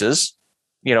operating leases,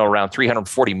 around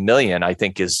 $340 million, I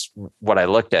think is what I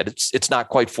looked at. It's not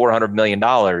quite $400 million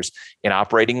in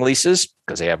operating leases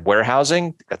because they have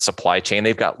warehousing, they've got supply chain,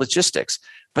 they've got logistics,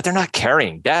 but they're not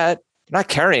carrying debt. They're not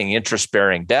carrying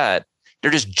interest-bearing debt.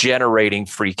 They're just generating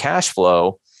free cash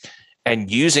flow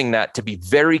and using that to be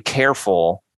very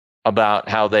careful about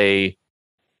how they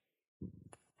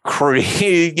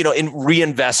create,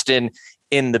 reinvest in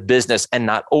the business and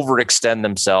not overextend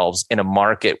themselves in a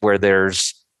market where there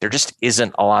just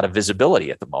isn't a lot of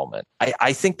visibility at the moment.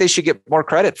 I think they should get more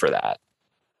credit for that.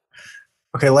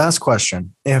 Okay, last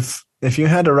question. If you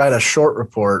had to write a short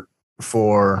report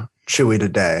for Chewy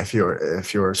today, if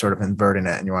you were sort of inverting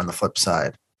it and you were on the flip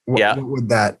side, what would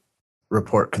that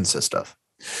report consist of?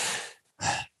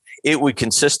 It would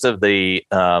consist of the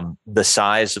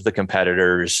size of the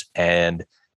competitors and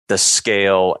the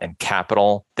scale and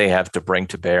capital they have to bring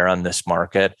to bear on this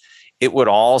market. It would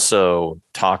also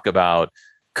talk about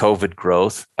COVID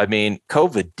growth. I mean,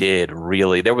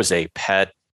 COVID there was a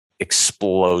pet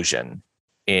explosion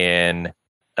in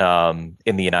the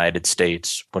United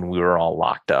States when we were all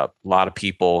locked up. A lot of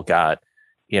people got,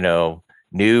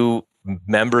 new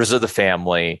members of the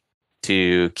family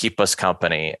to keep us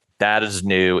company. That is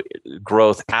new.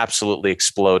 Growth absolutely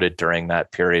exploded during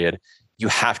that period. You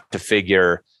have to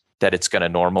figure that it's going to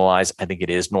normalize. I think it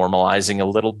is normalizing a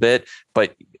little bit,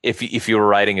 but if you were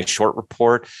writing a short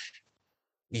report,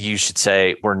 you should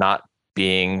say we're not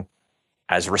being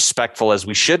as respectful as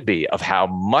we should be of how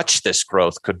much this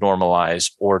growth could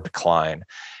normalize or decline.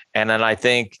 And then I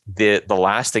think the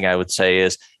last thing I would say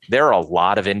is there are a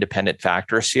lot of independent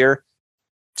factors here.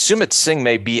 Sumit Singh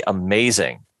may be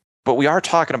amazing, but we are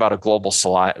talking about a global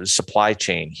supply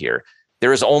chain here.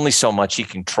 There is only so much he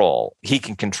can control.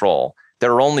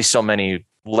 There are only so many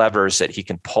levers that he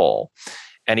can pull.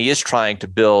 And he is trying to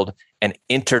build an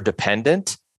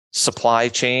interdependent supply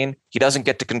chain. He doesn't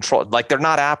get to control, like they're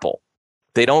not Apple.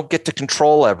 They don't get to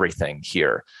control everything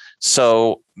here.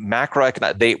 So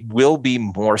they will be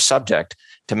more subject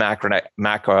to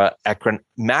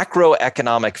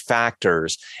macroeconomic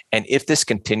factors. And if this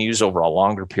continues over a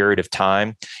longer period of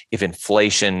time, if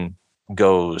inflation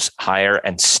goes higher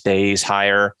and stays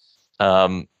higher,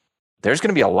 there's going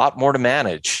to be a lot more to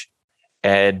manage.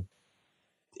 And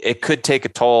it could take a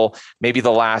toll. Maybe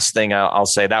the last thing I'll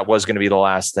say, that was going to be the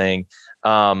last thing.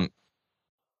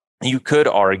 You could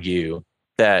argue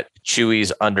that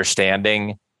Chewy's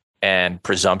understanding and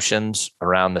presumptions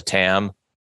around the TAM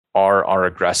are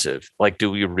aggressive. Like,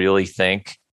 do we really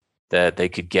think that they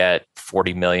could get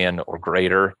 40 million or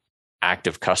greater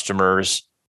active customers,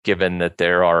 given that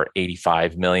there are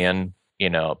 85 million,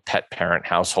 pet parent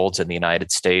households in the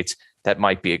United States? That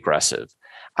might be aggressive.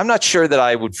 I'm not sure that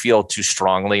I would feel too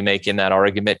strongly making that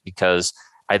argument, because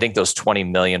I think those 20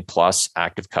 million plus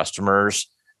active customers,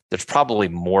 there's probably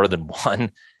more than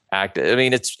one active. I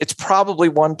mean, it's probably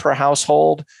one per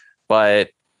household, but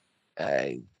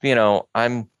I'm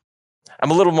a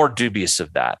little more dubious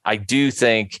of that. I do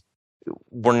think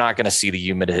we're not going to see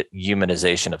the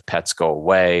humanization of pets go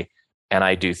away, and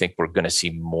I do think we're going to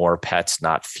see more pets,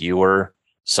 not fewer.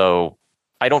 So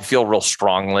I don't feel real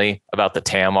strongly about the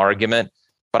TAM argument,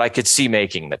 but I could see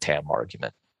making the TAM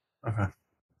argument. Okay.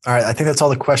 All right. I think that's all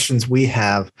the questions we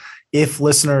have. If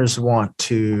listeners want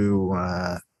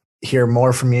to hear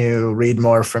more from you, read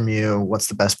more from you, what's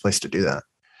the best place to do that?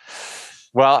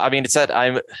 Well, I mean, it's that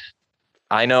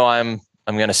I know I'm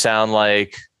going to sound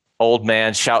like old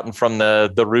man shouting from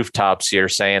the rooftops here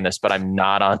saying this, but I'm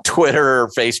not on Twitter or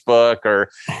Facebook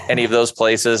or any of those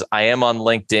places. I am on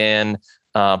LinkedIn.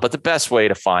 But the best way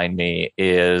to find me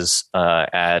is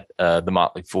at The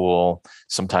Motley Fool.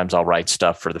 Sometimes I'll write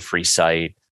stuff for the free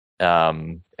site,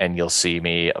 and you'll see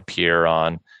me appear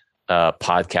on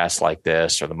podcasts like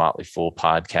this or the Motley Fool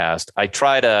podcast. I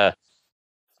try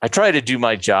to do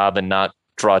my job and not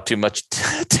draw too much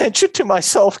attention to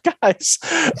myself, guys.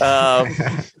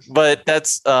 But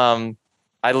that's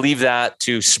I leave that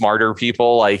to smarter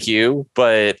people like you.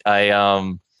 But but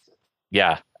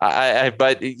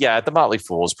The Motley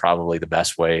Fool is probably the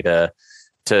best way to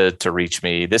reach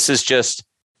me. This is just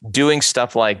doing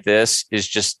stuff like this is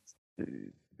just,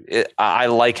 I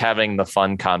like having the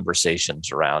fun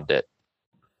conversations around it.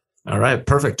 All right.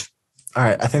 Perfect. All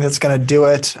right. I think that's going to do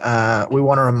it. We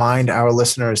want to remind our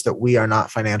listeners that we are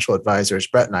not financial advisors.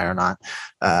 Brett and I are not.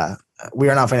 We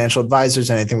are not financial advisors.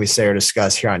 Anything we say or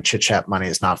discuss here on Chit Chat Money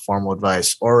is not formal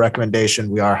advice or recommendation.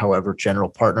 We are, however, general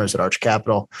partners at Arch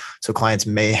Capital, so clients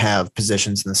may have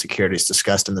positions in the securities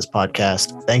discussed in this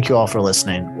podcast. Thank you all for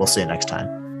listening. We'll see you next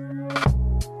time.